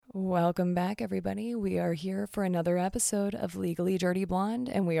Welcome back, everybody. We are here for another episode of Legally Dirty Blonde,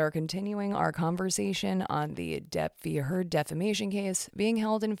 and we are continuing our conversation on the Depp v. Heard defamation case being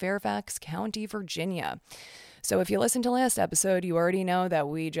held in Fairfax County, Virginia. So if you listened to last episode, you already know that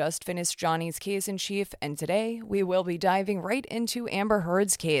we just finished Johnny's case in chief, and today we will be diving right into Amber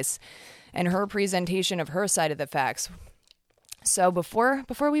Heard's case and her presentation of her side of the facts. So before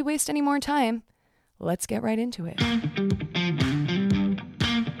we waste any more time, let's get right into it.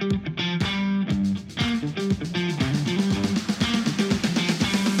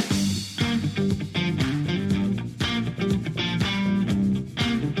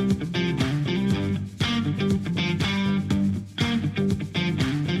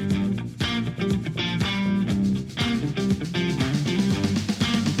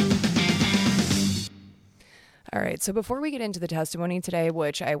 All right, so before we get into the testimony today,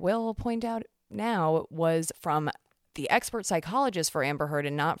 which I will point out now was from the expert psychologist for Amber Heard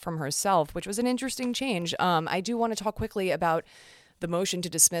and not from herself, which was an interesting change. I do want to talk quickly about the motion to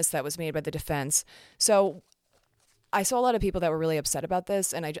dismiss that was made by the defense. So I saw a lot of people that were really upset about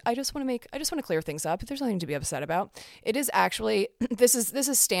this, and I just want to clear things up. There's nothing to be upset about. It is actually this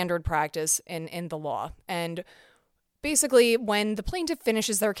is standard practice in the law. And basically, when the plaintiff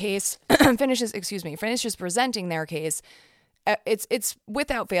finishes their case, finishes presenting their case, it's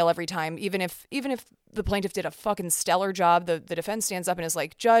without fail every time. Even if the plaintiff did a fucking stellar job, the defense stands up and is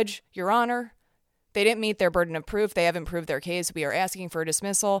like, "Judge, Your Honor, they didn't meet their burden of proof. They haven't proved their case. We are asking for a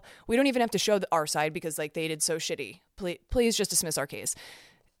dismissal. We don't even have to show our side because they did so shitty. Please just dismiss our case."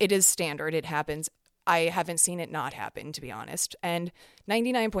 It is standard. It happens. I haven't seen it not happen, to be honest. And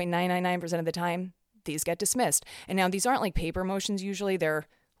 99.999% of the time, these get dismissed. And now these aren't like paper motions usually. They're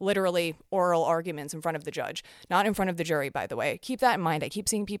literally oral arguments in front of the judge, not in front of the jury, by the way. Keep that in mind. I keep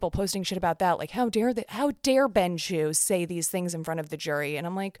seeing people posting shit about that. Like, how dare Ben Chu say these things in front of the jury? And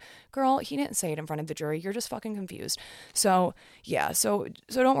I'm like, girl, he didn't say it in front of the jury. You're just fucking confused. So yeah, so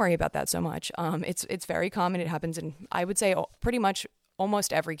don't worry about that so much. It's very common. It happens in, I would say, pretty much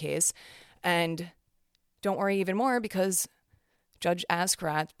almost every case. And don't worry even more because Judge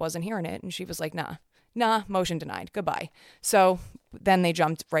Askrat wasn't hearing it. And she was like, nah, motion denied. Goodbye. So then they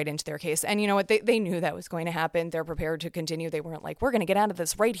jumped right into their case. And you know what? They knew that was going to happen. They're prepared to continue. They weren't like, we're going to get out of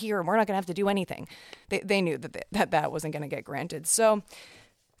this right here and we're not going to have to do anything. They knew that wasn't going to get granted. So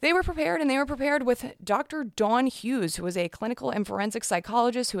they were prepared, and they were prepared with Dr. Dawn Hughes, who is a clinical and forensic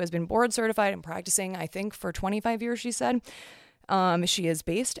psychologist who has been board certified and practicing, I think, for 25 years, she said. She is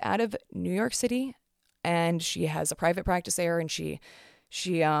based out of New York City, and she has a private practice there, and she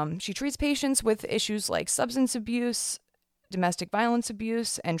treats patients with issues like substance abuse, domestic violence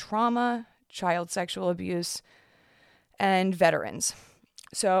abuse and trauma, child sexual abuse, and veterans.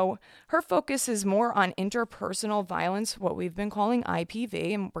 So her focus is more on interpersonal violence, what we've been calling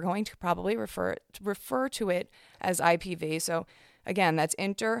IPV, and we're going to probably refer to it as IPV. So again, that's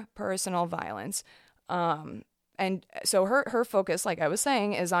interpersonal violence. And so her focus, like I was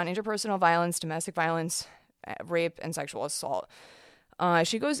saying, is on interpersonal violence, domestic violence, rape, and sexual assault.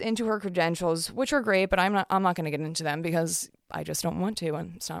 She goes into her credentials, which are great, but I'm not going to get into them because I just don't want to,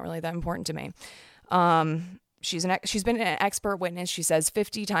 and it's not really that important to me. She's been an expert witness, she says,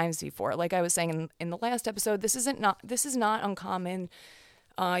 50 times before. Like I was saying in the last episode, this is not uncommon.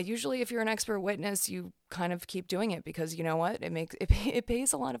 Usually if you're an expert witness, you kind of keep doing it because you know what? It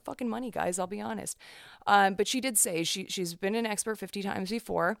pays a lot of fucking money, guys, I'll be honest. But she did say she's been an expert 50 times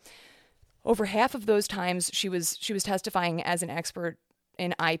before. Over half of those times she was testifying as an expert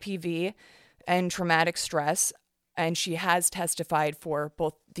in IPV and traumatic stress, and she has testified for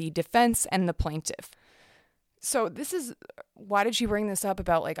both the defense and the plaintiff. So why did she bring this up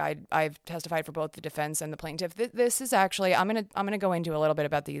about like I've testified for both the defense and the plaintiff? This is actually, I'm gonna go into a little bit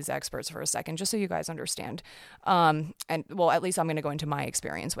about these experts for a second, just so you guys understand. And well, at least I'm gonna go into my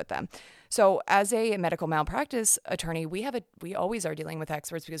experience with them. So as a medical malpractice attorney, we always are dealing with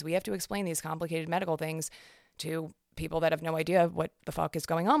experts because we have to explain these complicated medical things to people that have no idea what the fuck is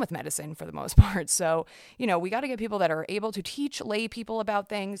going on with medicine for the most part. So, we got to get people that are able to teach lay people about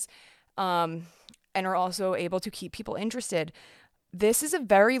things, and are also able to keep people interested. This is a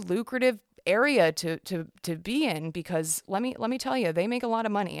very lucrative area to be in because let me tell you, they make a lot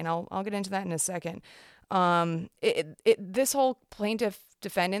of money, and I'll get into that in a second. This whole plaintiff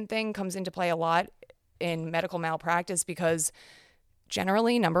defendant thing comes into play a lot in medical malpractice because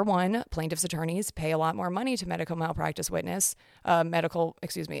generally, number one, plaintiff's attorneys pay a lot more money to medical malpractice medical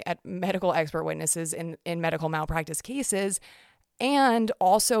expert witnesses in medical malpractice cases. And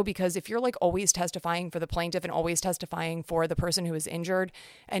also because if you're like always testifying for the plaintiff and always testifying for the person who is injured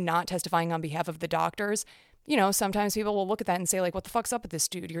and not testifying on behalf of the doctors, sometimes people will look at that and say, like, what the fuck's up with this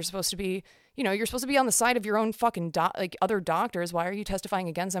dude? You're supposed to be, you're supposed to be on the side of your own fucking, other doctors. Why are you testifying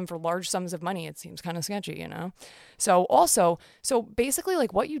against them for large sums of money? It seems kind of sketchy, So basically,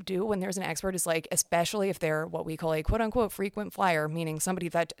 like, what you do when there's an expert is, like, especially if they're what we call a quote unquote frequent flyer, meaning somebody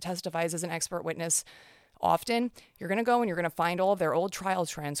that testifies as an expert witness often, you're going to go and you're going to find all of their old trial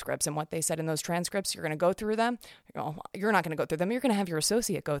transcripts and what they said in those transcripts. You're going to go through them. You're not going to go through them. You're going to have your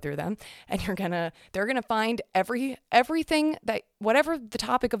associate go through them, and they're going to find everything that, whatever the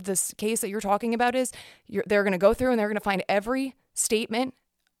topic of this case that you're talking about is, they're going to go through and they're going to find every statement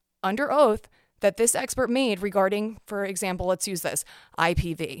under oath that this expert made regarding, for example, let's use this,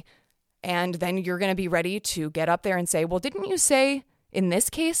 IPV. And then you're going to be ready to get up there and say, well, didn't you say in this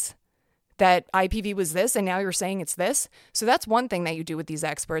case that IPV was this, and now you're saying it's this? So that's one thing that you do with these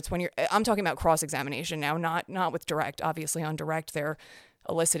experts when I'm talking about cross-examination now, not with direct. Obviously on direct, they're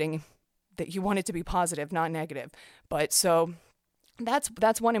eliciting that you want it to be positive, not negative. But so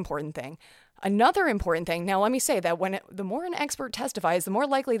that's one important thing. Another important thing, now let me say that the more an expert testifies, the more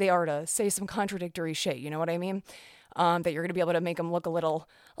likely they are to say some contradictory shit, you know what I mean? That you're going to be able to make them look a little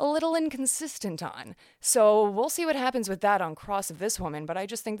inconsistent on. So we'll see what happens with that on cross of this woman, but I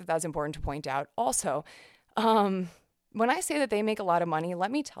just think that that's important to point out. Also, when I say that they make a lot of money,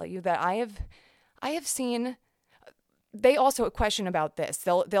 let me tell you that I have seen, they also question about this.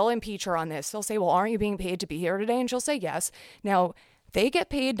 They'll impeach her on this. They'll say, well, aren't you being paid to be here today? And she'll say yes. Now, they get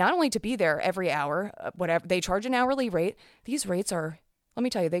paid not only to be there every hour, whatever, they charge an hourly rate. These rates are, let me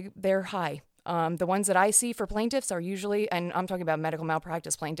tell you, they're high. The ones that I see for plaintiffs are usually, and I'm talking about medical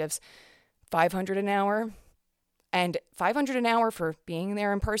malpractice plaintiffs, $500 an hour, and $500 an hour for being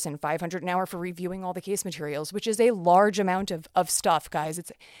there in person, $500 an hour for reviewing all the case materials, which is a large amount of stuff, guys.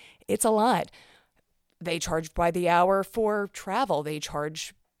 It's a lot. They charge by the hour for travel. They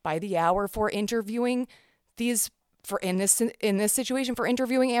charge by the hour for interviewing in this situation for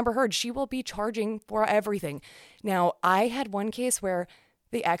interviewing Amber Heard. She will be charging for everything. Now, I had one case where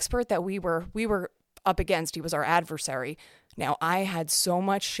the expert that we were up against, he was our adversary. Now, I had so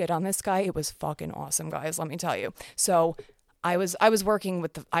much shit on this guy. It was fucking awesome, guys, let me tell you. So I was working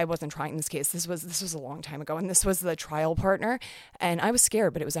with I wasn't trying this case. This was a long time ago, and this was the trial partner, and I was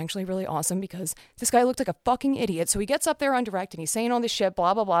scared, but it was actually really awesome because this guy looked like a fucking idiot. So he gets up there on direct and he's saying all this shit,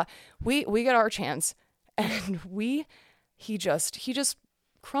 blah, blah, blah. We get our chance, and he just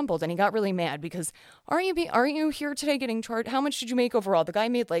crumbled, and he got really mad because aren't you here today getting charged? How much did you make overall? The guy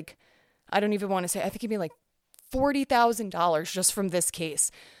made, like, I don't even want to say, I think he made like $40,000 just from this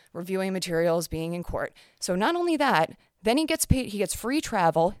case, reviewing materials, being in court. So not only that, then he gets paid, he gets free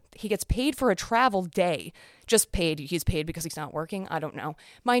travel, he gets paid for a travel day, just paid, he's paid because he's not working, I don't know.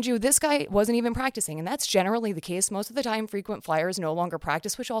 Mind you, this guy wasn't even practicing, and that's generally the case. Most of the time, frequent flyers no longer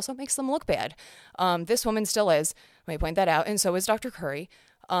practice, which also makes them look bad. This woman still is, let me point that out, and so is Dr. Curry.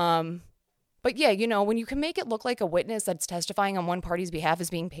 But yeah, when you can make it look like a witness that's testifying on one party's behalf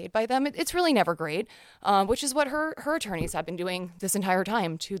is being paid by them, it's really never great, which is what her attorneys have been doing this entire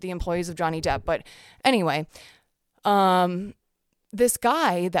time to the employees of Johnny Depp. But anyway, this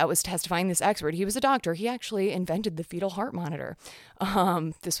guy that was testifying, this expert, he was a doctor. He actually invented the fetal heart monitor.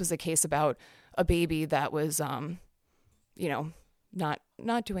 This was a case about a baby that was, not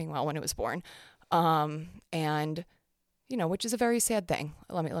doing well when it was born. And which is a very sad thing.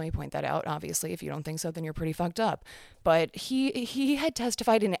 Let me point that out. Obviously, if you don't think so, then you're pretty fucked up. But he had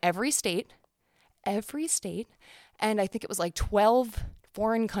testified in every state, and I think it was like 12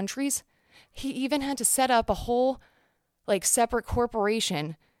 foreign countries. He even had to set up a whole separate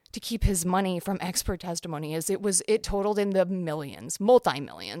corporation to keep his money from expert testimony, as it totaled in the millions,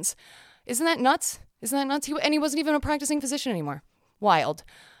 multi-millions. Isn't that nuts? And he wasn't even a practicing physician anymore. Wild.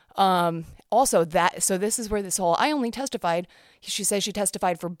 So this is where this whole, I only testified, she says she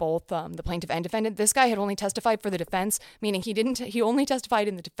testified for both, the plaintiff and defendant. This guy had only testified for the defense, meaning he only testified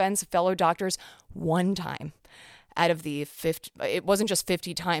in the defense of fellow doctors one time out of the 50, it wasn't just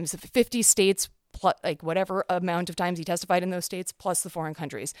 50 times, 50 states, plus, whatever amount of times he testified in those states, plus the foreign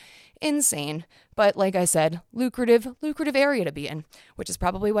countries. Insane. But like I said, lucrative area to be in, which is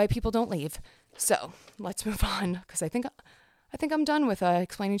probably why people don't leave. So let's move on, because I think I'm done with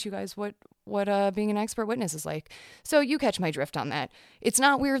explaining to you guys what being an expert witness is like. So you catch my drift on that. It's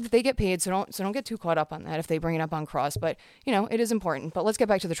not weird that they get paid, so don't get too caught up on that if they bring it up on cross. But it is important. But let's get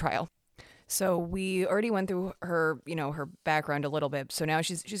back to the trial. So we already went through her, her background a little bit. So now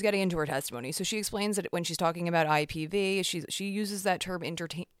she's getting into her testimony. So she explains that when she's talking about IPV, she uses that term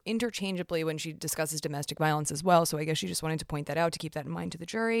interchangeably when she discusses domestic violence as well. So I guess she just wanted to point that out to keep that in mind to the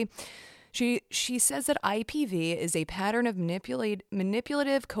jury. She says that IPV is a pattern of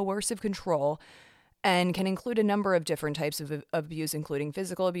manipulative coercive control and can include a number of different types of abuse, including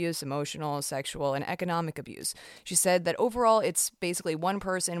physical abuse, emotional, sexual, and economic abuse. She said that overall, it's basically one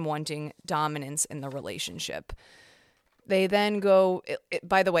person wanting dominance in the relationship. They then go,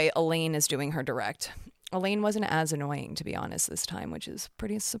 by the way, Elaine is doing her direct. Elaine wasn't as annoying, to be honest, this time, which is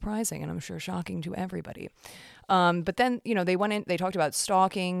pretty surprising and I'm sure shocking to everybody. But then, they talked about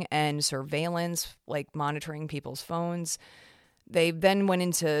stalking and surveillance, like monitoring people's phones. They then went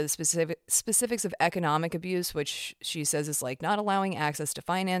into specifics of economic abuse, which she says is like not allowing access to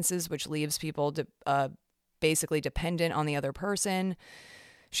finances, which leaves people basically dependent on the other person.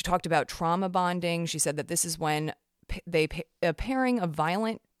 She talked about trauma bonding. She said that this is when pairing a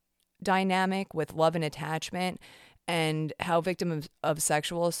violent dynamic with love and attachment, and how victims of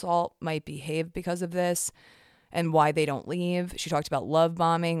sexual assault might behave because of this and why they don't leave. She talked about love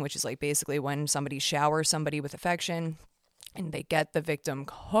bombing, which is like basically when somebody showers somebody with affection and they get the victim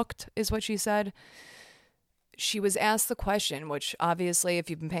hooked, is what she said. She was asked the question, which obviously if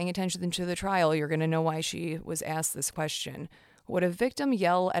you've been paying attention to the trial, you're going to know why she was asked this question. Would a victim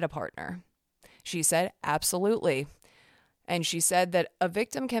yell at a partner? She said, absolutely. And she said that a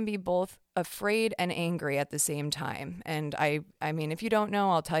victim can be both afraid and angry at the same time. And I mean, if you don't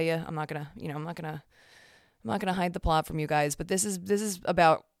know, I'll tell you. I'm not gonna hide the plot from you guys. But this is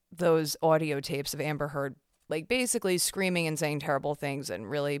about those audio tapes of Amber Heard, like basically screaming and saying terrible things and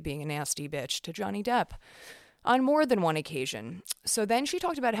really being a nasty bitch to Johnny Depp on more than one occasion. So then she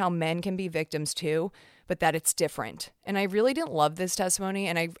talked about how men can be victims too, but that it's different. And I really didn't love this testimony.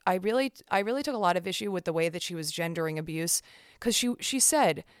 And I really took a lot of issue with the way that she was gendering abuse, because she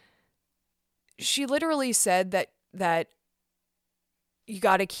literally said that you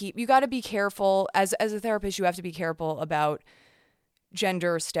got to be careful as a therapist. You have to be careful about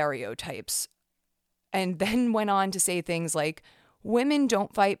gender stereotypes. And then went on to say things like women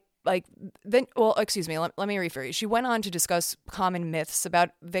don't fight. Let me rephrase. She went on to discuss common myths about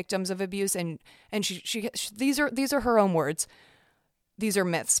victims of abuse, and she these are her own words. These are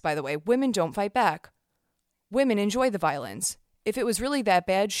myths, by the way. Women don't fight back. Women enjoy the violence. If it was really that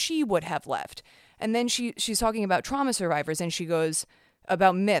bad, she would have left. And then she's talking about trauma survivors, and she goes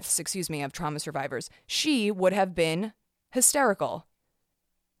about myths, of trauma survivors. She would have been hysterical.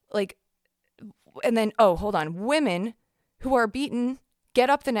 And then, hold on. Women who are beaten get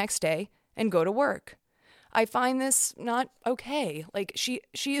up the next day and go to work. I find this not okay. Like she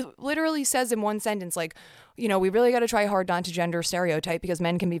literally says in one sentence, like, we really got to try hard not to gender stereotype because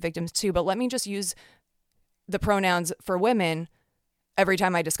men can be victims too. But let me just use the pronouns for women every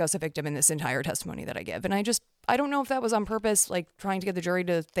time I discuss a victim in this entire testimony that I give. And I don't know if that was on purpose, like trying to get the jury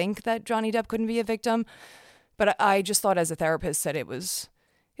to think that Johnny Depp couldn't be a victim. But I just thought as a therapist that it was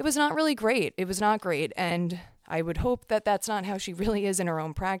not really great. It was not great. And I would hope that that's not how she really is in her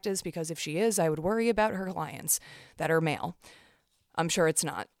own practice, because if she is, I would worry about her clients that are male. I'm sure it's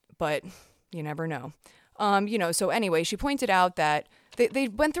not, but you never know. So anyway, she pointed out that they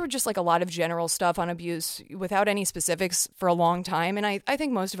went through just like a lot of general stuff on abuse without any specifics for a long time. And I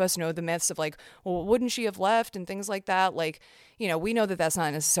think most of us know the myths of like, well, wouldn't she have left and things like that? Like, we know that that's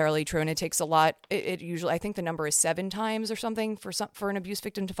not necessarily true. And it takes a lot. It usually, I think the number is 7 times or something for an abuse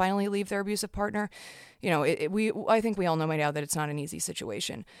victim to finally leave their abusive partner. I think we all know by now that it's not an easy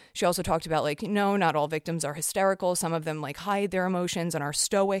situation. She also talked about like, no, not all victims are hysterical. Some of them like hide their emotions and are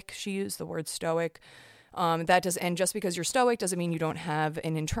stoic. She used the word stoic. And just because you're stoic doesn't mean you don't have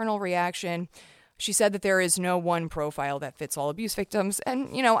an internal reaction. She said that there is no one profile that fits all abuse victims. And,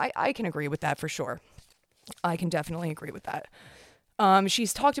 I can agree with that for sure. I can definitely agree with that.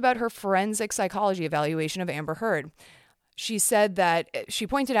 She's talked about her forensic psychology evaluation of Amber Heard. She said that she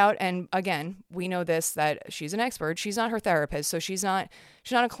pointed out, and again, we know this, that she's an expert. She's not her therapist. So she's not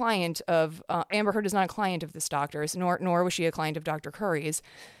a client of, Amber Heard is not a client of this doctor's, nor was she a client of Dr. Curry's.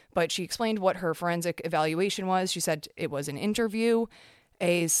 But she explained what her forensic evaluation was. She said it was an interview,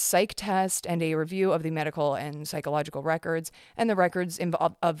 a psych test, and a review of the medical and psychological records and the records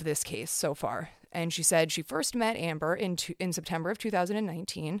of this case so far. And she said she first met Amber in September of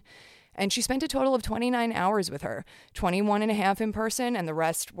 2019, and she spent a total of 29 hours with her, 21 and a half in person, and the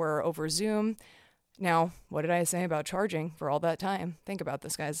rest were over Zoom. Now, what did I say about charging for all that time? Think about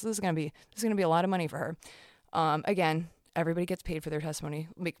this, guys. This is gonna be a lot of money for her. Again, everybody gets paid for their testimony,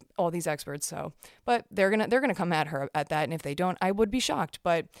 like all these experts. So, but they're gonna come at her at that, and if they don't, I would be shocked.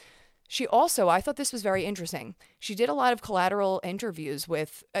 But she also, I thought this was very interesting. She did a lot of collateral interviews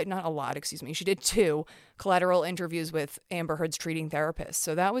with, she did 2 collateral interviews with Amber Heard's treating therapist.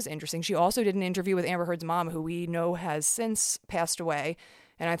 So that was interesting. She also did an interview with Amber Heard's mom, who we know has since passed away.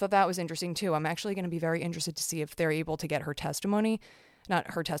 And I thought that was interesting too. I'm actually going to be very interested to see if they're able to get her testimony.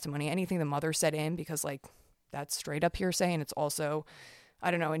 not her testimony, anything the mother said in, because like that's straight up hearsay. And it's also,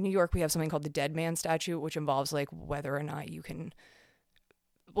 I don't know, in New York, we have something called the dead man statute, which involves like whether or not you can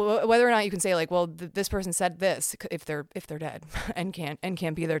say like, well, this person said this if they're dead and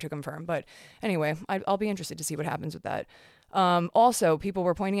can't be there to confirm. But anyway, I'll be interested to see what happens with that. Also, people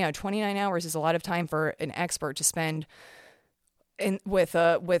were pointing out 29 hours is a lot of time for an expert to spend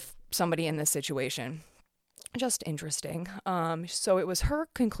with somebody in this situation. Just interesting. So it was her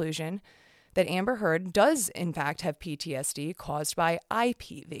conclusion that Amber Heard does in fact have PTSD caused by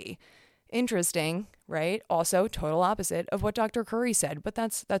IPV. Interesting, right? Also, total opposite of what Dr. Curry said, but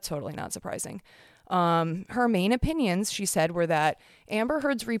that's totally not surprising. Her main opinions, she said, were that Amber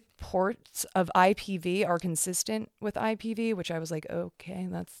Heard's reports of IPV are consistent with IPV, which I was like, okay,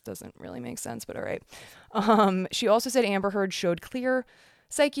 that doesn't really make sense, but all right. She also said Amber Heard showed clear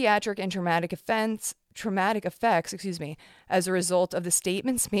psychiatric and traumatic effects, as a result of the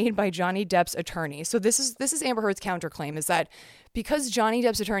statements made by Johnny Depp's attorney. So this is Amber Heard's counterclaim, is that because Johnny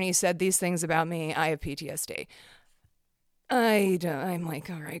Depp's attorney said these things about me, I have PTSD. I'm like,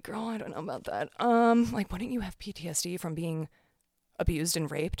 all right, girl, I don't know about that. Like, wouldn't you have PTSD from being abused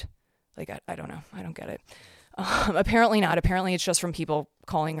and raped? Like, I don't know. I don't get it. Apparently not. Apparently it's just from people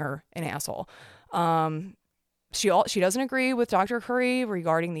calling her an asshole. She doesn't agree with Dr. Curry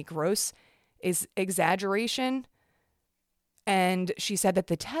regarding the gross exaggeration. And she said that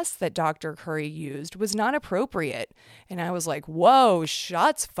the test that Dr. Curry used was not appropriate. And I was like, whoa,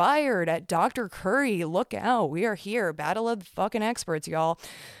 shots fired at Dr. Curry. Look out. We are here. Battle of the fucking experts, y'all.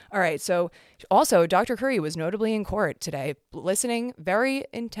 All right. So also, Dr. Curry was notably in court today, listening very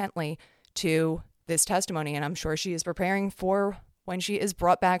intently to this testimony. And I'm sure she is preparing for when she is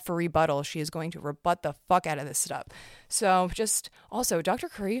brought back for rebuttal. She is going to rebut the fuck out of this stuff. So just also, Dr.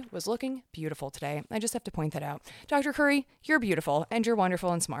 Curry was looking beautiful today. I just have to point that out. Dr. Curry, you're beautiful and you're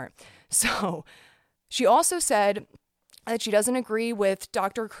wonderful and smart. So she also said that she doesn't agree with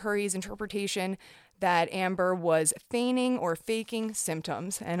Dr. Curry's interpretation that Amber was feigning or faking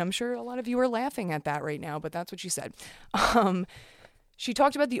symptoms. And I'm sure a lot of you are laughing at that right now, but that's what she said. She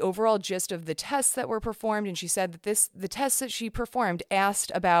talked about the overall gist of the tests that were performed, and she said that the tests that she performed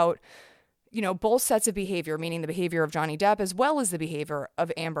asked about, both sets of behavior, meaning the behavior of Johnny Depp as well as the behavior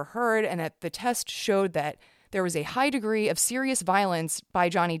of Amber Heard, and that the test showed that there was a high degree of serious violence by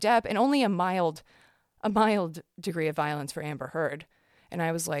Johnny Depp and only a mild degree of violence for Amber Heard. And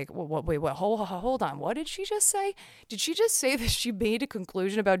I was like, wait, hold on. What did she just say? Did she just say that she made a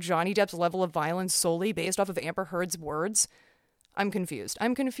conclusion about Johnny Depp's level of violence solely based off of Amber Heard's words? I'm confused.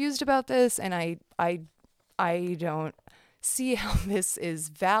 I'm confused about this, and I don't see how this is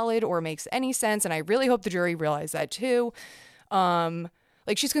valid or makes any sense, and I really hope the jury realize that too.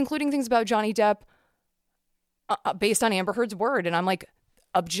 Like, she's concluding things about Johnny Depp based on Amber Heard's word, and I'm like,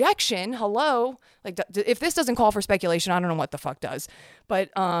 objection, hello? Like, if this doesn't call for speculation, I don't know what the fuck does. But,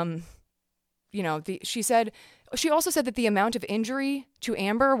 she also said that the amount of injury to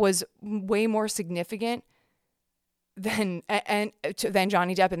Amber was way more significant than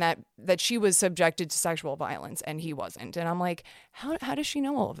Johnny Depp, and that she was subjected to sexual violence and he wasn't. And I'm like, how does she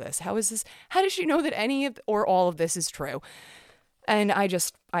know all of this? How does she know that any of or all of this is true? And I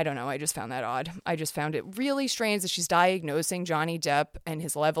don't know. I just found that odd. I just found it really strange that she's diagnosing Johnny Depp and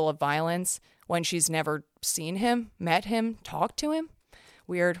his level of violence when she's never seen him, met him, talked to him.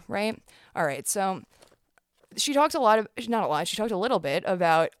 Weird, right? All right. So she talked she talked a little bit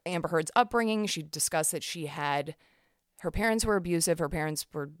about Amber Heard's upbringing. She discussed that her parents were abusive. Her parents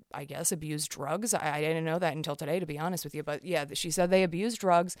were, I guess, abused drugs. I didn't know that until today, to be honest with you. But yeah, she said they abused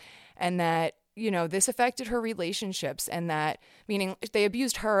drugs, and that, this affected her relationships, and that, meaning they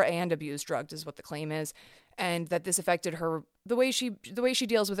abused her and abused drugs is what the claim is. And that this affected her, the way she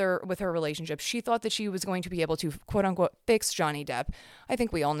deals with her relationship. She thought that she was going to be able to, quote unquote, fix Johnny Depp. I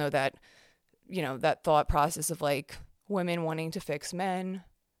think we all know that, that thought process of like women wanting to fix men.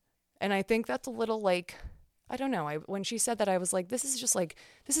 And I think that's a little like, I don't know. When she said that, I was like, this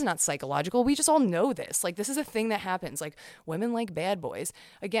is not psychological. We just all know this. Like, this is a thing that happens. Like, women like bad boys.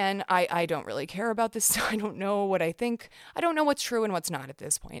 Again, I don't really care about this. I don't know what I think. I don't know what's true and what's not at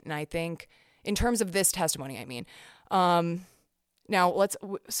this point. And I think in terms of this testimony, I mean, now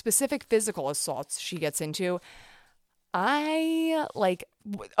specific physical assaults she gets into. Okay,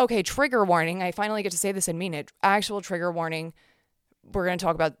 trigger warning. I finally get to say this and mean it. Actual trigger warning. We're going to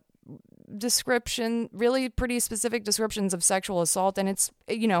talk about really pretty specific descriptions of sexual assault, and it's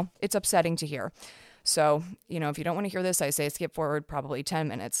upsetting to hear. So, if you don't want to hear this, I say skip forward probably 10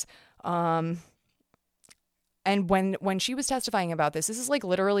 minutes. And when she was testifying about this is like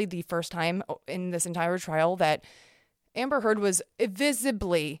literally the first time in this entire trial that Amber Heard was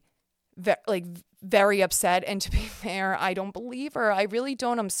visibly very upset. And to be fair, I don't believe her. I really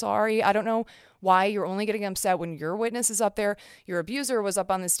don't. I'm sorry. I don't know why you're only getting upset when your witness is up there. Your abuser was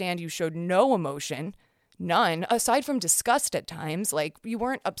up on the stand. You showed no emotion, none, aside from disgust at times. Like, you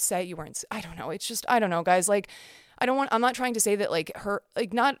weren't upset. You weren't, I don't know. It's just, I don't know, guys. Like, I'm not trying to say that like her,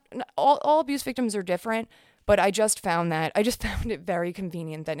 like not all abuse victims are different, but I just found it very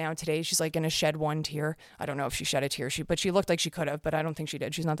convenient that now today she's like going to shed one tear. I don't know if she shed a tear, but she looked like she could have, but I don't think she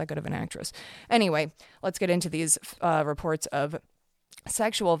did. She's not that good of an actress. Anyway, let's get into these reports of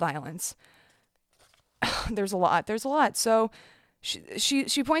sexual violence. There's a lot. So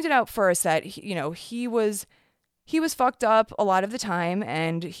she pointed out first that he was fucked up a lot of the time,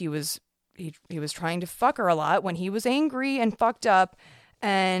 and he was trying to fuck her a lot when he was angry and fucked up.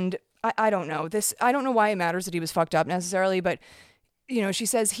 And I don't know this. I don't know why it matters that he was fucked up necessarily, but she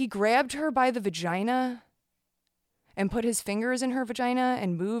says he grabbed her by the vagina and put his fingers in her vagina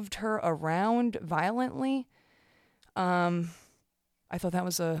and moved her around violently. I thought that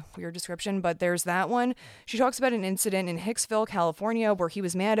was a weird description, but there's that one. She talks about an incident in Hicksville, California, where he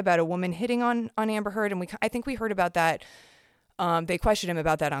was mad about a woman hitting on Amber Heard, and I think we heard about that. They questioned him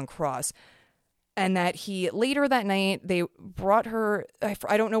about that on cross. And that he later that night, they brought her,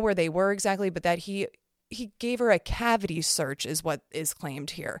 I don't know where they were exactly, but that he gave her a cavity search is what is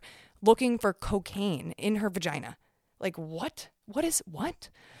claimed here, looking for cocaine in her vagina. Like, what? What?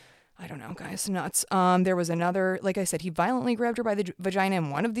 I don't know, guys. Nuts. There was another, like I said, he violently grabbed her by the vagina in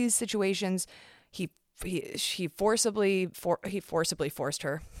one of these situations. He forcibly forced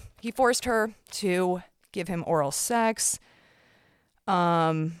her. He forced her to give him oral sex.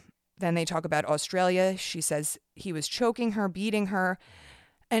 Then they talk about Australia. She says he was choking her, beating her,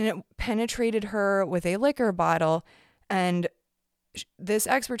 and it penetrated her with a liquor bottle. And this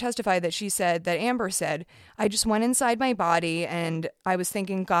expert testified that Amber said, I just went inside my body and I was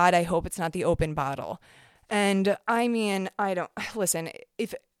thinking, God, I hope it's not the open bottle. And I mean, I don't listen.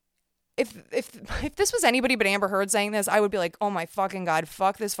 If this was anybody but Amber Heard saying this, I would be like, oh my fucking God,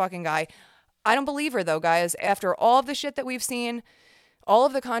 fuck this fucking guy. I don't believe her though, guys. After all of the shit that we've seen, all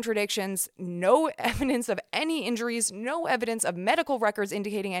of the contradictions, no evidence of any injuries, no evidence of medical records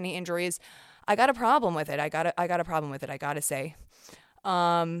indicating any injuries. I got a problem with it. I got a problem with it, I gotta say.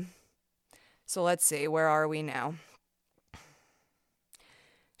 So let's see, where are we now?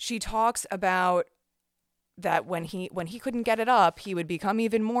 She talks about that when he couldn't get it up, he would become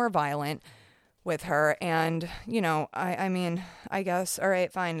even more violent with her. And, I mean, I guess, all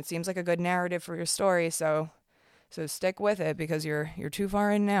right, fine. It seems like a good narrative for your story. So stick with it because you're too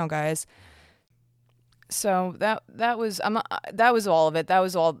far in now, guys. So that was all of it.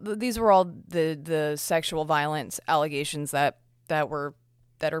 These were all the sexual violence allegations that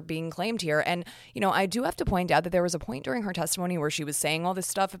are being claimed here. And, I do have to point out that there was a point during her testimony where she was saying all this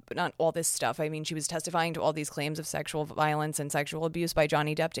stuff, but not all this stuff. I mean, she was testifying to all these claims of sexual violence and sexual abuse by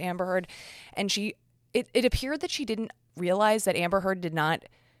Johnny Depp to Amber Heard. And it appeared that she didn't realize that Amber Heard did not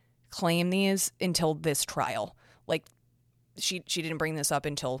claim these until this trial. Like, she didn't bring this up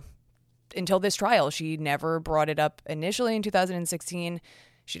until this trial. She never brought it up initially in 2016.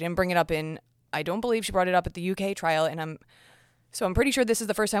 She didn't bring it up I don't believe she brought it up at the UK trial. And I'm pretty sure this is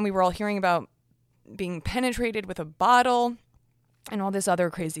the first time we were all hearing about being penetrated with a bottle and all this other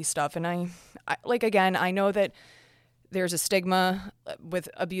crazy stuff. And I know that there's a stigma with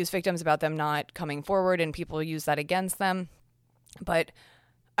abuse victims about them not coming forward and people use that against them. But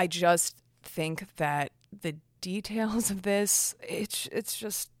I just think that the details of this, it's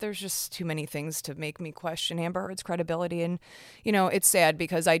just, there's just too many things to make me question Amber Heard's credibility. And, it's sad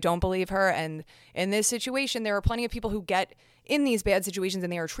because I don't believe her. And in this situation, there are plenty of people who get in these bad situations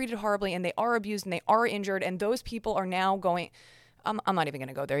and they are treated horribly and they are abused and they are injured. And those people are now going, I'm not even going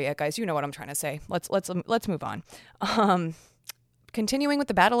to go there yet, guys. You know what I'm trying to say. Let's move on. Continuing with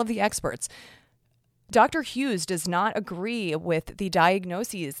the battle of the experts. Dr. Hughes does not agree with the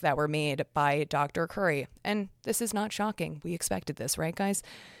diagnoses that were made by Dr. Curry. And this is not shocking. We expected this, right, guys?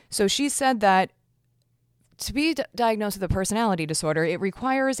 So she said that to be diagnosed with a personality disorder, it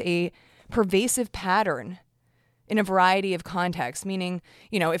requires a pervasive pattern in a variety of contexts, meaning,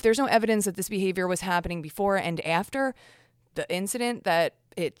 if there's no evidence that this behavior was happening before and after the incident, that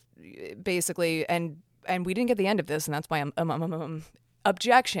it basically, and we didn't get the end of this, and that's my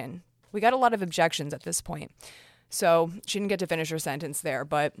objection. We got a lot of objections at this point. So she didn't get to finish her sentence there,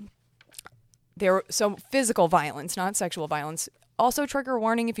 but so physical violence, not sexual violence. Also, trigger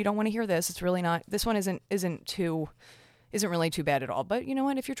warning if you don't want to hear this. It's really not, this one isn't really too bad at all. But you know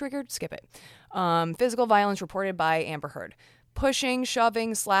what? If you're triggered, skip it. Physical violence reported by Amber Heard. pushing,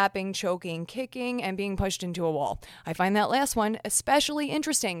 shoving, slapping, choking, kicking, and being pushed into a wall. I find that last one especially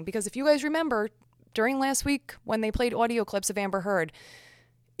interesting because if you guys remember, during last week when they played audio clips of Amber Heard,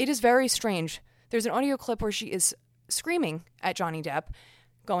 it is very strange. There's an audio clip where she is screaming at Johnny Depp,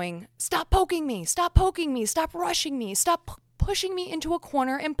 going, stop poking me, stop rushing me, stop pushing me into a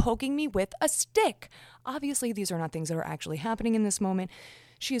corner and poking me with a stick. Obviously, these are not things that are actually happening in this moment.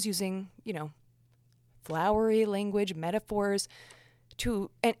 She is using, flowery language, metaphors to,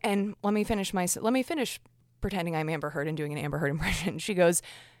 and let me finish pretending I'm Amber Heard and doing an Amber Heard impression. She goes,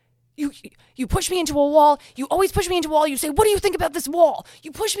 You push me into a wall. You always push me into a wall. You say, what do you think about this wall?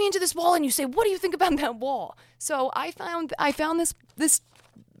 You push me into this wall and you say, what do you think about that wall? So I found this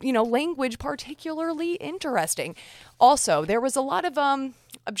language particularly interesting. Also, there was a lot of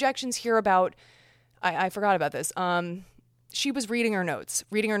objections here about, I forgot about this. She was reading her notes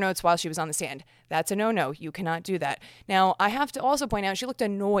while she was on the stand. That's a no-no. You cannot do that. Now, I have to also point out, she looked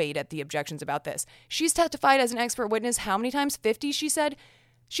annoyed at the objections about this. She's testified as an expert witness how many times? 50, she said.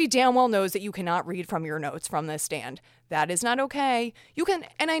 She damn well knows that you cannot read from your notes from this stand. That is not okay. You can,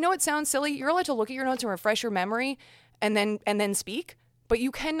 and I know it sounds silly, you're allowed to look at your notes and refresh your memory and then speak, but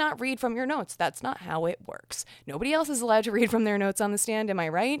you cannot read from your notes. That's not how it works. Nobody else is allowed to read from their notes on the stand. Am I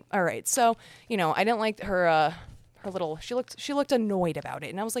right? All right. So, I didn't like her little, she looked annoyed about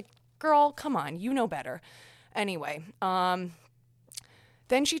it. And I was like, girl, come on, you know better. Anyway,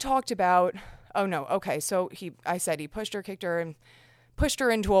 then she talked about, oh no, okay. So I said he pushed her, kicked her, and pushed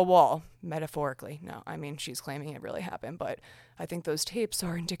her into a wall, metaphorically. No, I mean, she's claiming it really happened, but I think those tapes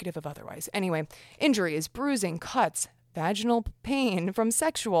are indicative of otherwise. Anyway, injuries, bruising, cuts, vaginal pain from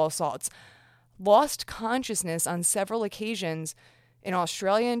sexual assaults, lost consciousness on several occasions in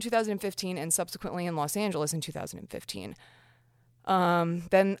Australia in 2015 and subsequently in Los Angeles in 2015.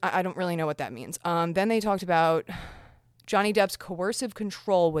 Then I don't really know what that means. Then they talked about Johnny Depp's coercive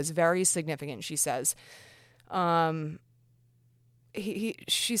control was very significant, she says.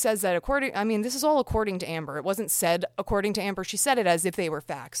 She says that this is all according to Amber. It wasn't said according to Amber. She said it as if they were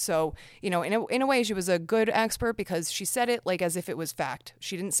facts. So, in a way, she was a good expert because she said it like as if it was fact.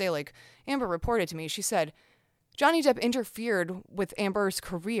 She didn't say like, Amber reported to me. She said, Johnny Depp interfered with Amber's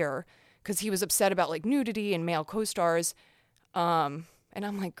career because he was upset about like nudity and male co-stars. And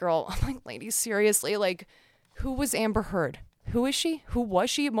I'm like, lady, seriously, like, who was Amber Heard? Who is she? Who was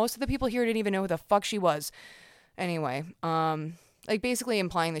she? Most of the people here didn't even know who the fuck she was. Anyway, basically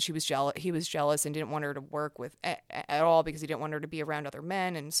implying that he was jealous and didn't want her to work with at all because he didn't want her to be around other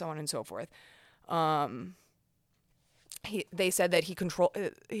men and so on and so forth. They said that he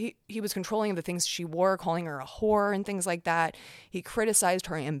was controlling the things she wore, calling her a whore and things like that. He criticized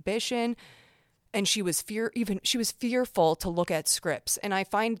her ambition, and she was fearful to look at scripts. And I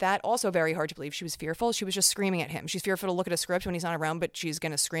find that also very hard to believe. She was fearful. She was just screaming at him. She's fearful to look at a script when he's not around, but she's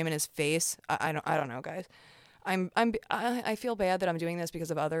gonna scream in his face. I don't know, guys. I feel bad that I'm doing this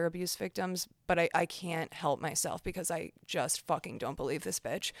because of other abuse victims, but I can't help myself because I just fucking don't believe this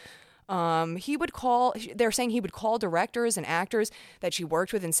bitch. They're saying he would call directors and actors that she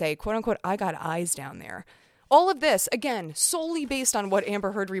worked with and say, quote unquote, I got eyes down there. All of this, again, solely based on what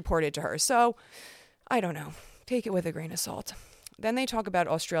Amber Heard reported to her. So I don't know. Take it with a grain of salt. Then they talk about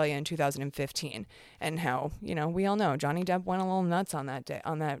Australia in 2015 and how, we all know Johnny Depp went a little nuts on that day,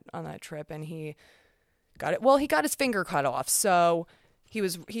 on that trip, and he got his finger cut off. So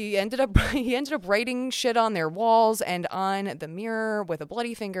he ended up writing shit on their walls and on the mirror with a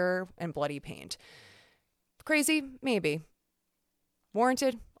bloody finger and bloody paint. Crazy? Maybe.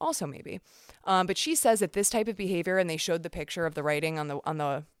 Warranted? Also maybe. But she says that this type of behavior, and they showed the picture of the writing on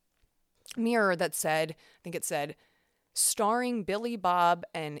the mirror that said, I think it said, starring Billy Bob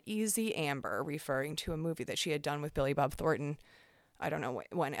and Easy Amber, referring to a movie that she had done with Billy Bob Thornton. I don't know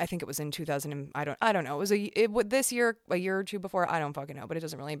when. I think it was in 2000. I don't know. It was this year, a year or two before. I don't fucking know. But it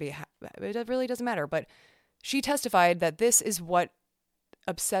really doesn't matter. But she testified that this is what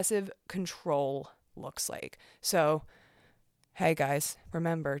obsessive control looks like. So, hey guys,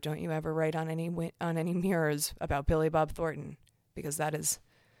 remember, don't you ever write on any mirrors about Billy Bob Thornton, because that's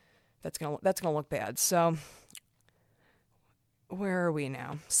gonna look bad. So, where are we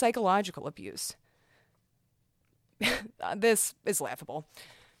now? Psychological abuse. This is laughable.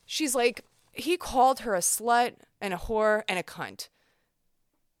 She's like, he called her a slut and a whore and a cunt.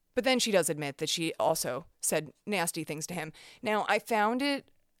 But then she does admit that she also said nasty things to him. Now, I found it,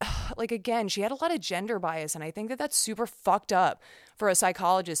 again, she had a lot of gender bias, and I think that that's super fucked up for a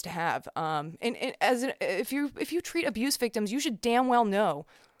psychologist to have. If you treat abuse victims, you should damn well know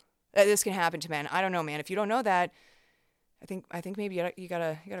that this can happen to men. I don't know, man. If you don't know that, I think maybe you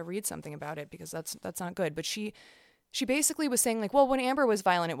gotta read something about it, because that's not good. But she she basically was saying like, well, when Amber was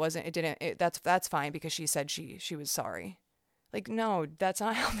violent, that's fine because she said she was sorry. Like, no, that's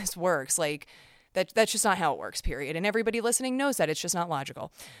not how this works. Like, that's just not how it works, period. And everybody listening knows that. It's just not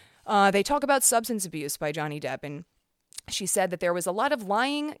logical. They talk about substance abuse by Johnny Depp, and she said that there was a lot of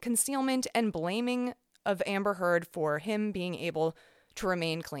lying, concealment, and blaming of Amber Heard for him being able to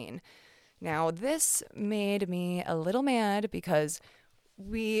remain clean. Now, this made me a little mad because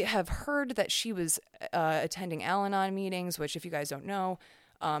we have heard that she was attending Al-Anon meetings, which, if you guys don't know,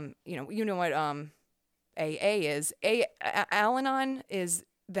 you know what AA is. Al-Anon is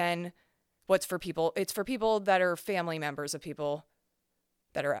then what's for people. It's for people that are family members of people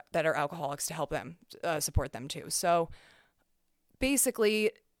that are alcoholics to help them support them too. So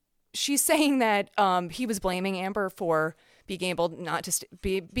basically, she's saying that he was blaming Amber for being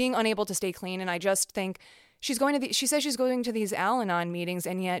unable to stay clean, and I just think she says she's going to these Al-Anon meetings,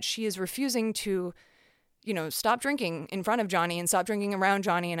 and yet she is refusing to, stop drinking in front of Johnny and stop drinking around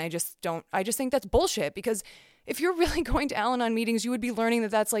Johnny. And I just think that's bullshit, because if you're really going to Al-Anon meetings, you would be learning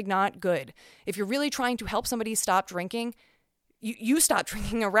that that's like not good. If you're really trying to help somebody stop drinking, you stop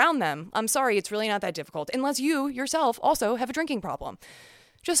drinking around them. I'm sorry, it's really not that difficult, unless you yourself also have a drinking problem.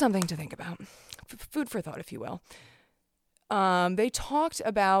 Just something to think about. Food for thought, if you will. They talked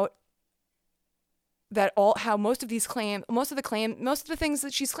about that how most of the things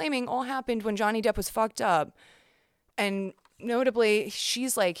that she's claiming all happened when Johnny Depp was fucked up. And notably,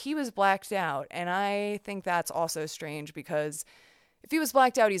 she's like, he was blacked out. And I think that's also strange, because if he was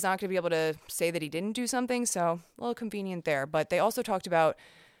blacked out, he's not going to be able to say that he didn't do something. So a little convenient there. But they also talked about,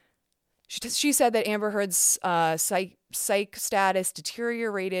 she said that Amber Heard's psych status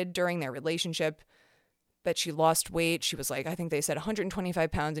deteriorated during their relationship, that she lost weight. She was like, I think they said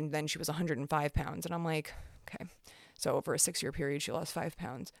 125 pounds, and then she was 105 pounds. And I'm like, okay. So over a 6-year period, she lost 20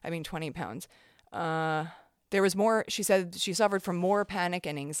 pounds. There was more, she said she suffered from more panic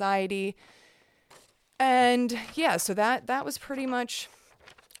and anxiety. And yeah, so that was pretty much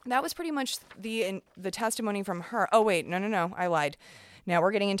the testimony from her. Oh wait, no, I lied. Now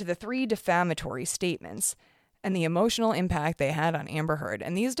we're getting into the 3 defamatory statements and the emotional impact they had on Amber Heard.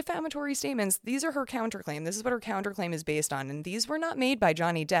 And these defamatory statements, these are her counterclaim. This is what her counterclaim is based on. And these were not made by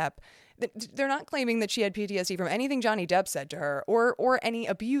Johnny Depp. They're not claiming that she had PTSD from anything Johnny Depp said to her, or any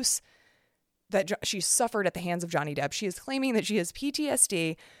abuse that she suffered at the hands of Johnny Depp. She is claiming that she has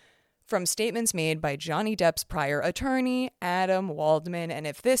PTSD from statements made by Johnny Depp's prior attorney, Adam Waldman. And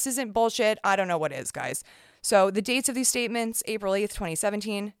if this isn't bullshit, I don't know what is, guys. So the dates of these statements: April 8th,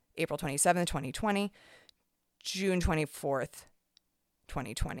 2017, April 27th, 2020, June 24th,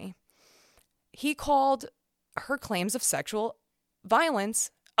 2020. He called her claims of sexual violence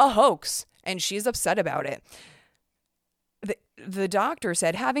a hoax, and she's upset about it. The doctor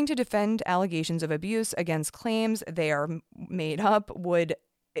said having to defend allegations of abuse against claims they are made up would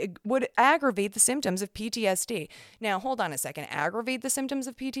aggravate the symptoms of PTSD. Now, hold on a second. Aggravate the symptoms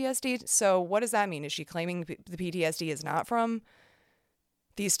of PTSD? So what does that mean? Is she claiming the PTSD is not from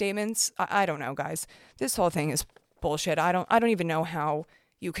these statements? I don't know, guys. This whole thing is bullshit. I don't even know how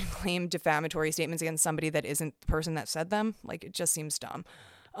you can claim defamatory statements against somebody that isn't the person that said them. Like, it just seems dumb.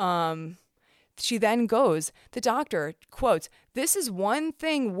 She then goes, the doctor quotes, "This is one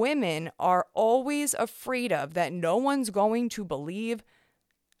thing women are always afraid of, that no one's going to believe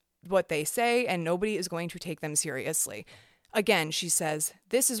what they say and nobody is going to take them seriously." Again, she says,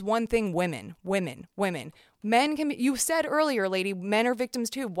 this is one thing women. Men can be, you said earlier, lady, men are victims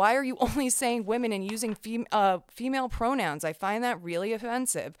too. Why are you only saying women and using female pronouns? I find that really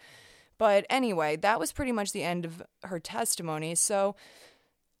offensive. But anyway, that was pretty much the end of her testimony. So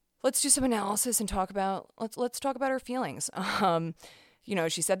let's do some analysis and let's talk about her feelings.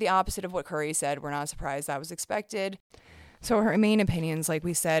 She said the opposite of what Curry said. We're not surprised. That was expected. So her main opinions, like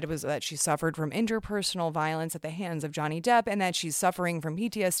we said, was that she suffered from interpersonal violence at the hands of Johnny Depp, and that she's suffering from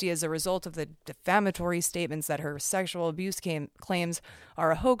PTSD as a result of the defamatory statements that her sexual abuse claims are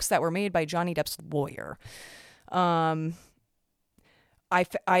a hoax that were made by Johnny Depp's lawyer. I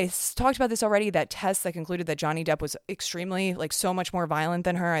talked about this already, that test that concluded that Johnny Depp was extremely, so much more violent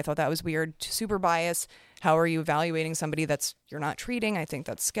than her. I thought that was weird. Super biased. How are you evaluating somebody you're not treating? I think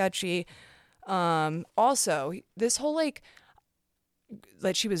that's sketchy. Also, this whole,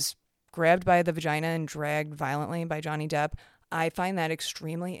 that she was grabbed by the vagina and dragged violently by Johnny Depp, I find that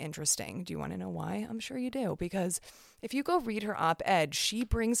extremely interesting. Do you want to know why? I'm sure you do. Because if you go read her op-ed, she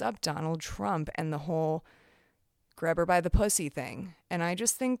brings up Donald Trump and the whole grab her by the pussy thing. And I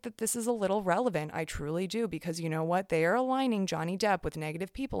just think that this is a little relevant. I truly do. Because you know what? They are aligning Johnny Depp with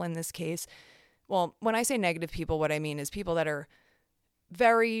negative people in this case. Well, when I say negative people, what I mean is people that are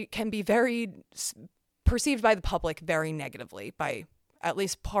can be very perceived by the public very negatively, by at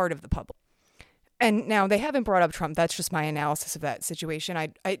least part of the public. And now they haven't brought up Trump. That's just my analysis of that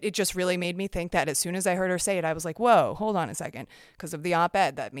situation. It just really made me think that as soon as I heard her say it, I was like, whoa, hold on a second. Because of the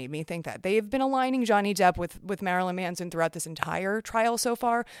op-ed, that made me think that. They've been aligning Johnny Depp with Marilyn Manson throughout this entire trial so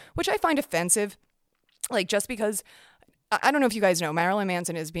far, which I find offensive. Like, just because, I don't know if you guys know, Marilyn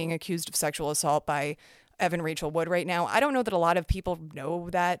Manson is being accused of sexual assault by Evan Rachel Wood right now. I don't know that a lot of people know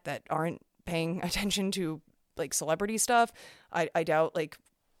that aren't paying attention to, like, celebrity stuff. I doubt, like,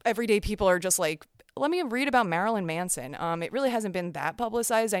 everyday people are just like, let me read about Marilyn Manson. It really hasn't been that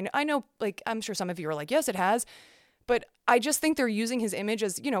publicized. I know, like, I'm sure some of you are like, yes, it has. But I just think they're using his image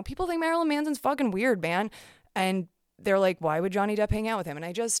as, people think Marilyn Manson's fucking weird, man. And they're like, why would Johnny Depp hang out with him? And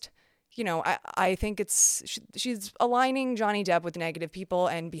I just, I think she's aligning Johnny Depp with negative people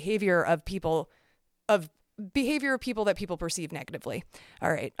and behavior of people that people perceive negatively.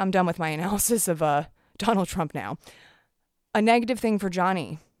 All right, I'm done with my analysis of Donald Trump now. A negative thing for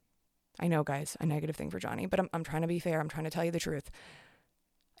Johnny. I know, guys, a negative thing for Johnny, but I'm trying to be fair. I'm trying to tell you the truth.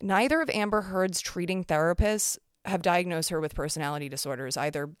 Neither of Amber Heard's treating therapists have diagnosed her with personality disorders,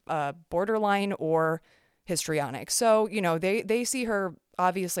 either borderline or histrionic. So, they see her,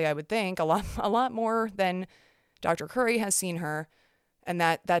 obviously, I would think, a lot more than Dr. Curry has seen her, and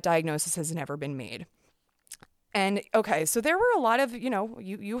that diagnosis has never been made. And, okay, so there were a lot of,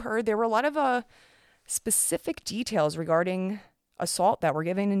 you heard, there were a lot of specific details regarding assault that were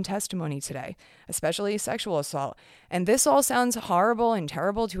given in testimony today, especially sexual assault. And this all sounds horrible and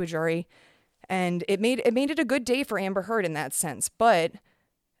terrible to a jury. And it made it a good day for Amber Heard in that sense. But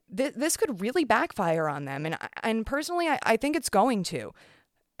this could really backfire on them. And personally, I think it's going to.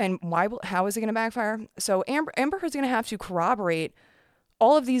 And how is it going to backfire? So Amber Heard's going to have to corroborate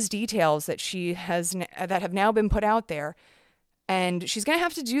all of these details that that have now been put out there. And she's going to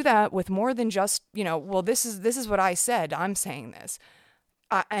have to do that with more than just, well, this is what I said. I'm saying this.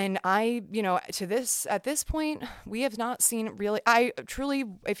 At this point, we have not seen really, I truly,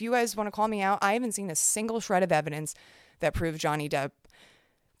 if you guys want to call me out, I haven't seen a single shred of evidence that proves Johnny Depp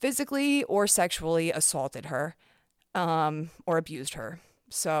physically or sexually assaulted her, or abused her.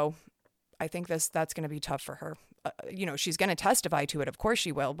 So I think that's going to be tough for her. She's going to testify to it. Of course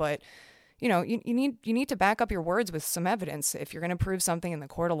she will, but you need to back up your words with some evidence if you're going to prove something in the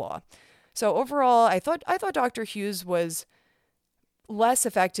court of law. So overall, I thought Dr. Hughes was less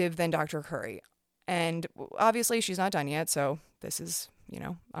effective than Dr. Curry. And obviously she's not done yet. So this is,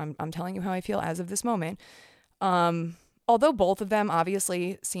 I'm telling you how I feel as of this moment. Although both of them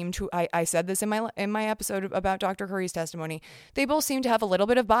obviously seem to, I said this in my episode about Dr. Curry's testimony, they both seem to have a little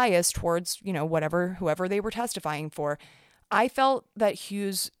bit of bias towards, whoever they were testifying for. I felt that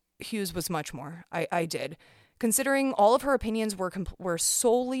Hughes was much more. I did. Considering all of her opinions were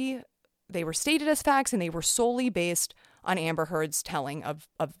solely, they were stated as facts and they were solely based on Amber Heard's telling of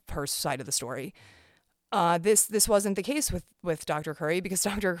her side of the story. This wasn't the case with Dr. Curry, because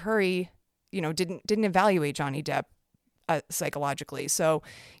Dr. Curry, didn't evaluate Johnny Depp psychologically. So,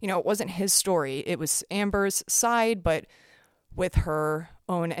 it wasn't his story. It was Amber's side, but with her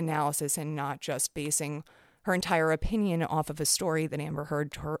own analysis and not just basing her entire opinion off of a story that Amber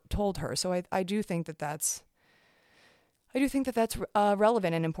Heard told her. So I do think that's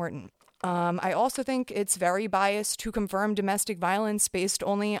relevant and important. I also think it's very biased to confirm domestic violence based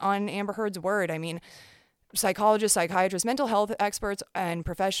only on Amber Heard's word. I mean, psychologists, psychiatrists, mental health experts, and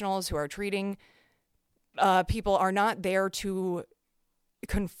professionals who are treating people are not there to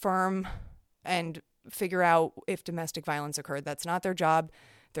confirm and figure out if domestic violence occurred. That's not their job.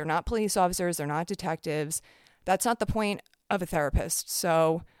 They're not police officers. They're not detectives. That's not the point of a therapist.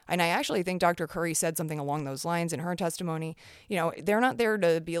 So, and I actually think Dr. Curry said something along those lines in her testimony. They're not there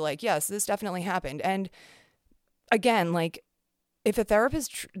to be like, yes, this definitely happened. And again, like, if a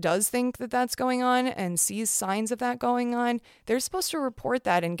therapist does think that that's going on and sees signs of that going on, they're supposed to report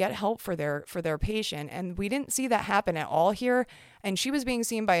that and get help for their patient. And we didn't see that happen at all here. And she was being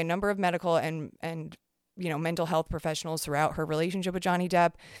seen by a number of medical and mental health professionals throughout her relationship with Johnny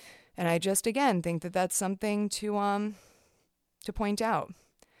Depp. And I just, again, think that that's something to point out.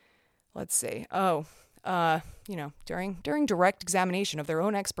 Let's see. During direct examination of their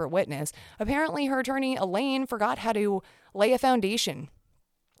own expert witness, apparently her attorney, Elaine, forgot how to lay a foundation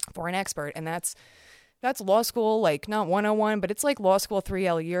for an expert. And that's law school, like, not 101, but it's like law school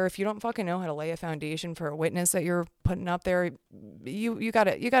 3L a year. If you don't fucking know how to lay a foundation for a witness that you're putting up there, you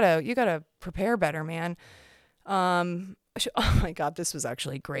gotta prepare better, man. Oh my God, this was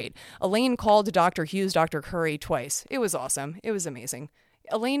actually great. Elaine called Dr. Hughes Dr. Curry twice. It was awesome. It was amazing.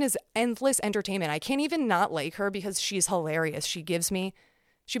 Elaine is endless entertainment. I can't even not like her because she's hilarious. She makes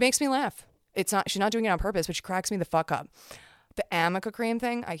me laugh. She's not doing it on purpose, which cracks me the fuck up. The Amica cream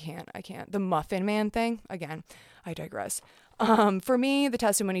thing, I can't. The Muffin Man thing, again, I digress. For me, the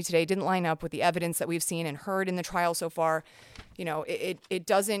testimony today didn't line up with the evidence that we've seen and heard in the trial so far. You know, it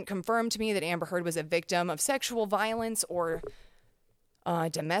doesn't confirm to me that Amber Heard was a victim of sexual violence or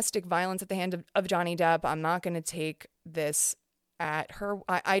domestic violence at the hand of Johnny Depp. I'm not going to take this at her.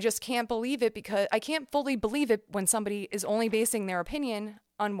 I just can't believe it, because I can't fully believe it when somebody is only basing their opinion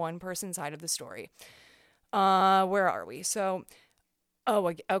on one person's side of the story. Where are we? So,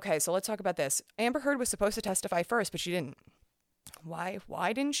 okay. So let's talk about this. Amber Heard was supposed to testify first, but she didn't. Why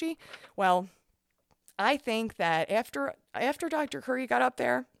didn't she? Well, I think that after Dr. Curry got up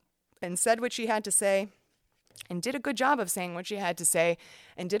there and said what she had to say, and did a good job of saying what she had to say,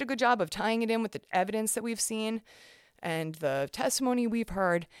 and did a good job of tying it in with the evidence that we've seen and the testimony we've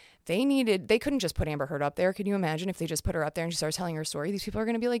heard, they couldn't just put Amber Heard up there. Can you imagine if they just put her up there and she starts telling her story? These people are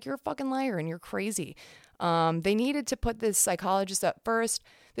going to be like, you're a fucking liar and you're crazy. They needed to put this psychologist up first.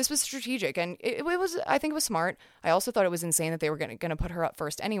 This was strategic, and it was, I think it was smart. I also thought it was insane that they were going to put her up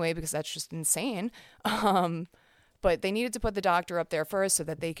first anyway, because that's just insane. But they needed to put the doctor up there first so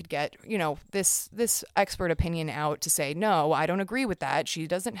that they could get, you know, this expert opinion out to say, no, I don't agree with that. She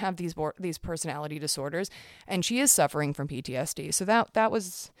doesn't have these personality disorders, and she is suffering from PTSD. So that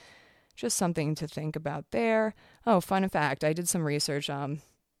was just something to think about there. Oh, fun fact, I did some research.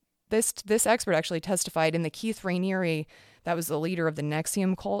 This expert actually testified in the Keith Raniere, that was the leader of the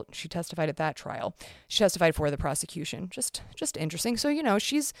Nexium cult. She testified at that trial. She testified for the prosecution. Just interesting. So, you know,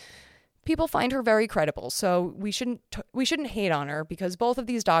 people find her very credible, so we shouldn't hate on her, because both of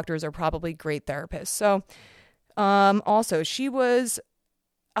these doctors are probably great therapists. So, also she was,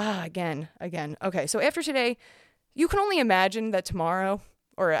 again. Okay, so after today, you can only imagine that tomorrow,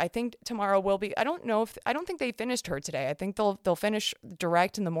 or I think tomorrow will be. I don't think they finished her today. I think they'll finish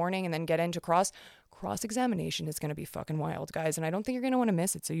direct in the morning and then get into cross-examination. Is going to be fucking wild, guys, and I don't think you're going to want to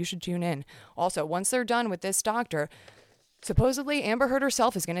miss it. So you should tune in. Also, once they're done with this doctor, supposedly, Amber Heard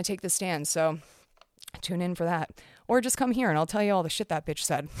herself is going to take the stand, so tune in for that. Or just come here and I'll tell you all the shit that bitch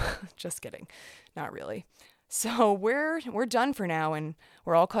said. Just kidding. Not really. So we're done for now, and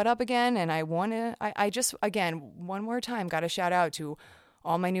we're all caught up again, and I just, again, one more time, got a shout out to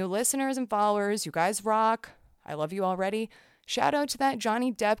all my new listeners and followers. You guys rock. I love you already. Shout out to that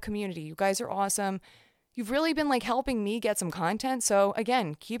Johnny Depp community. You guys are awesome. You've really been like helping me get some content, so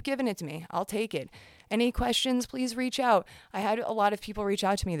again, keep giving it to me. I'll take it. Any questions, please reach out. I had a lot of people reach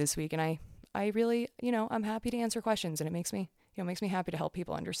out to me this week, and I really, you know, I'm happy to answer questions, and it makes me happy to help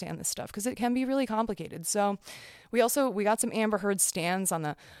people understand this stuff, because it can be really complicated. So we got some Amber Heard stands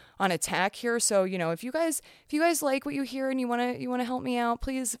on attack here. So, you know, if you guys like what you hear and you want to help me out,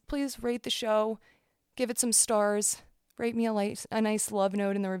 please rate the show, give it some stars. Write me a nice love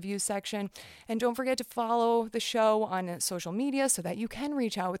note in the review section. And don't forget to follow the show on social media so that you can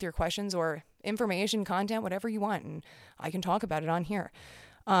reach out with your questions or information, content, whatever you want, and I can talk about it on here.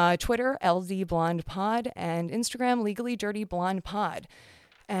 Twitter, LD Blonde Pod, and Instagram, Legally Dirty Blonde Pod.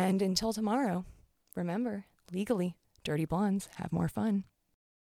 And until tomorrow, remember, legally dirty blondes have more fun.